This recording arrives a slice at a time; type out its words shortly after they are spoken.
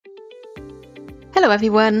Hello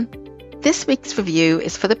everyone! This week's review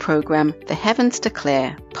is for the programme The Heavens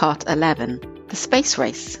Declare, Part 11, The Space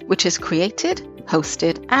Race, which is created,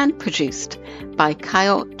 hosted and produced by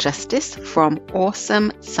Kyle Justice from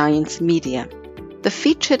Awesome Science Media. The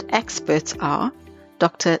featured experts are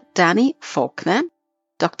Dr. Danny Faulkner,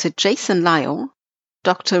 Dr. Jason Lisle,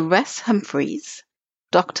 Dr. Russ Humphreys,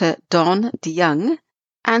 Dr. Don DeYoung,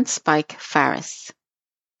 and Spike Faris.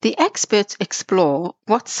 The experts explore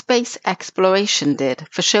what space exploration did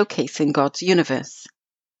for showcasing God's universe.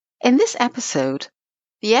 In this episode,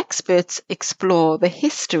 the experts explore the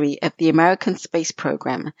history of the American space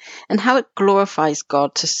program and how it glorifies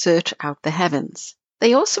God to search out the heavens.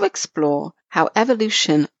 They also explore how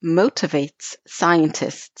evolution motivates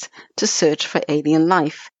scientists to search for alien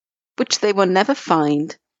life, which they will never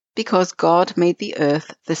find because God made the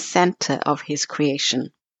Earth the center of his creation.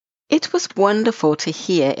 It was wonderful to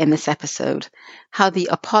hear in this episode how the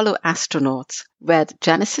Apollo astronauts read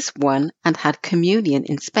Genesis 1 and had communion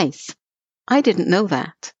in space. I didn't know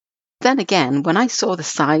that. Then again, when I saw the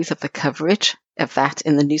size of the coverage of that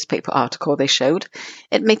in the newspaper article they showed,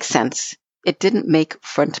 it makes sense. It didn't make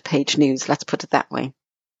front page news, let's put it that way.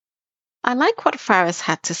 I like what Faris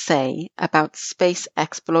had to say about space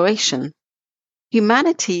exploration.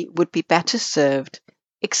 Humanity would be better served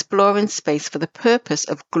exploring space for the purpose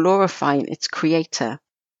of glorifying its creator,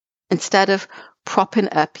 instead of propping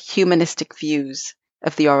up humanistic views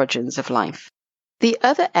of the origins of life. The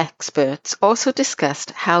other experts also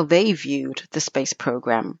discussed how they viewed the space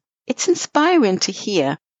program. It's inspiring to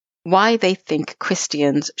hear why they think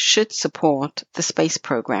Christians should support the space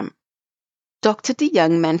program. Dr.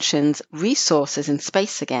 DeYoung mentions resources in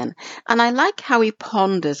space again, and I like how he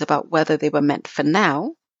ponders about whether they were meant for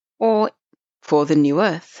now or for the new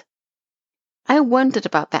Earth. I wondered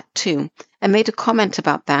about that too and made a comment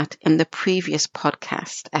about that in the previous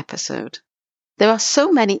podcast episode. There are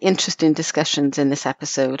so many interesting discussions in this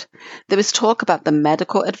episode. There was talk about the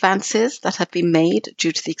medical advances that have been made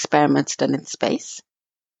due to the experiments done in space.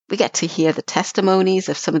 We get to hear the testimonies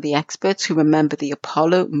of some of the experts who remember the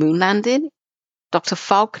Apollo moon landing. Dr.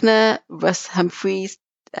 Faulkner, Russ Humphreys,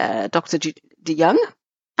 Dr. DeYoung,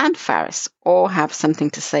 and Faris all have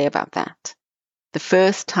something to say about that. The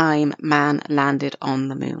first time man landed on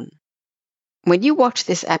the moon. When you watch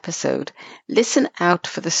this episode, listen out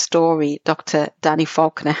for the story Dr. Danny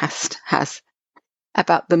Faulkner has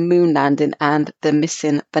about the moon landing and the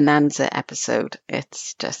missing Bonanza episode.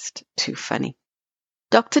 It's just too funny.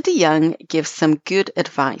 Dr. DeYoung gives some good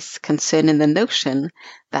advice concerning the notion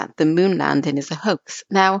that the moon landing is a hoax.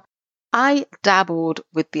 Now, I dabbled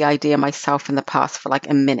with the idea myself in the past for like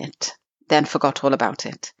a minute, then forgot all about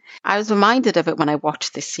it. I was reminded of it when I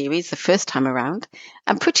watched this series the first time around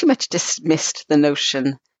and pretty much dismissed the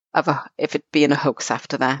notion of if it being a hoax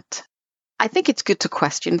after that. I think it's good to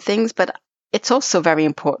question things, but it's also very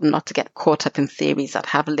important not to get caught up in theories that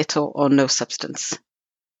have little or no substance.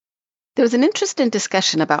 There was an interesting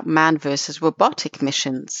discussion about man versus robotic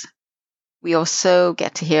missions. We also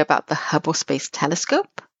get to hear about the Hubble Space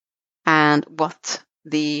Telescope and what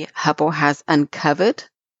the Hubble has uncovered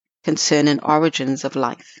concerning origins of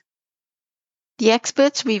life. The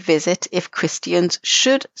experts revisit if Christians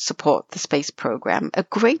should support the space program, a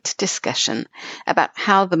great discussion about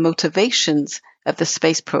how the motivations of the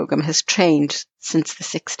space program has changed since the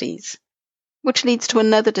 60s, which leads to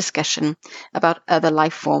another discussion about other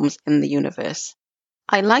life forms in the universe.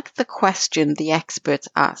 I like the question the experts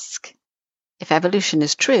ask. If evolution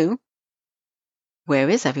is true, where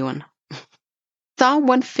is everyone? Psalm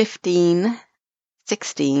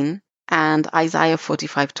 115:16 and Isaiah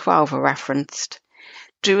 45:12 are referenced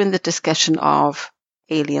during the discussion of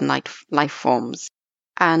alien life forms.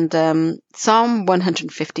 And Psalm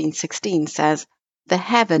 115:16 says,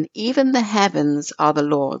 even the heavens are the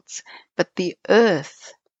Lord's, but the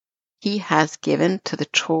earth he has given to the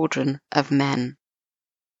children of men.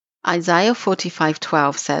 Isaiah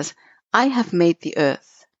 45:12 says, I have made the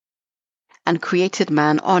earth and created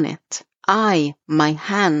man on it. My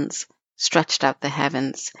hands, stretched out the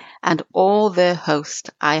heavens, and all their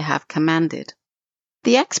host I have commanded.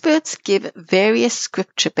 The experts give various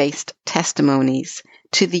scripture-based testimonies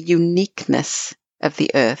to the uniqueness of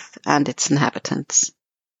the earth and its inhabitants.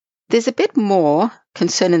 There's a bit more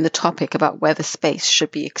concerning the topic about whether space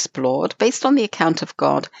should be explored based on the account of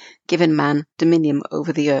God giving man dominion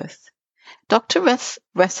over the earth. Dr. Russ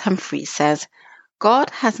Humphreys says,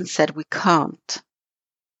 God hasn't said we can't.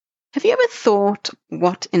 Have you ever thought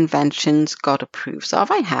what inventions God approves of?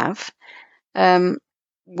 I have.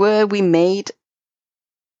 Were we made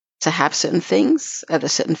to have certain things? Are there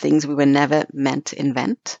certain things we were never meant to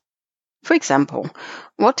invent? For example,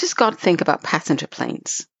 what does God think about passenger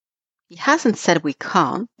planes? He hasn't said we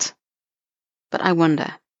can't, but I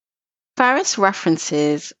wonder. Faris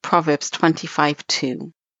references Proverbs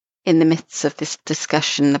 25:2 in the midst of this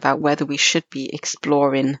discussion about whether we should be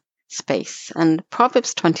exploring space. And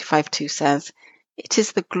Proverbs 25:2 says, "It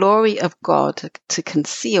is the glory of God to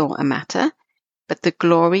conceal a matter, but the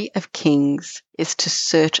glory of kings is to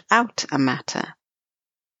search out a matter."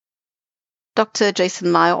 Dr.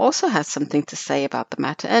 Jason Lisle also has something to say about the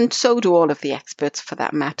matter, and so do all of the experts for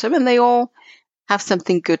that matter, and they all have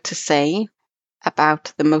something good to say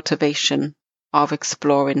about the motivation of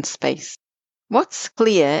exploring space. What's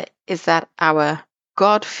clear is that our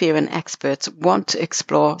God-fearing experts want to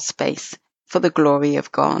explore space for the glory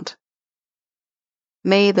of God.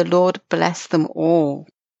 May the Lord bless them all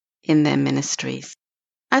in their ministries.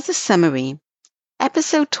 As a summary,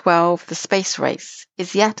 Episode 12, The Space Race,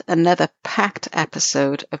 is yet another packed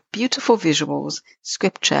episode of beautiful visuals,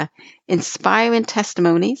 scripture, inspiring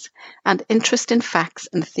testimonies, and interesting facts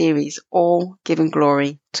and theories, all giving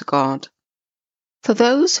glory to God. For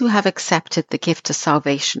those who have accepted the gift of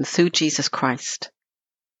salvation through Jesus Christ,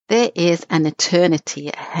 there is an eternity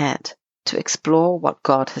ahead to explore what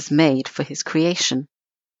God has made for his creation.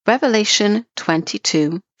 Revelation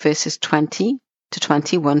 22, verses 20 to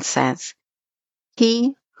 21 says,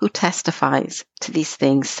 "He who testifies to these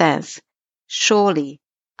things says, 'Surely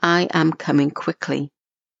I am coming quickly.'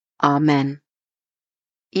 Amen.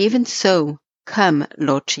 Even so, come,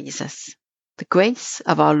 Lord Jesus. The grace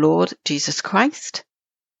of our Lord Jesus Christ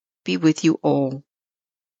be with you all.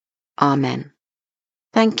 Amen."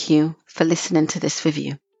 Thank you for listening to this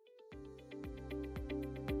review.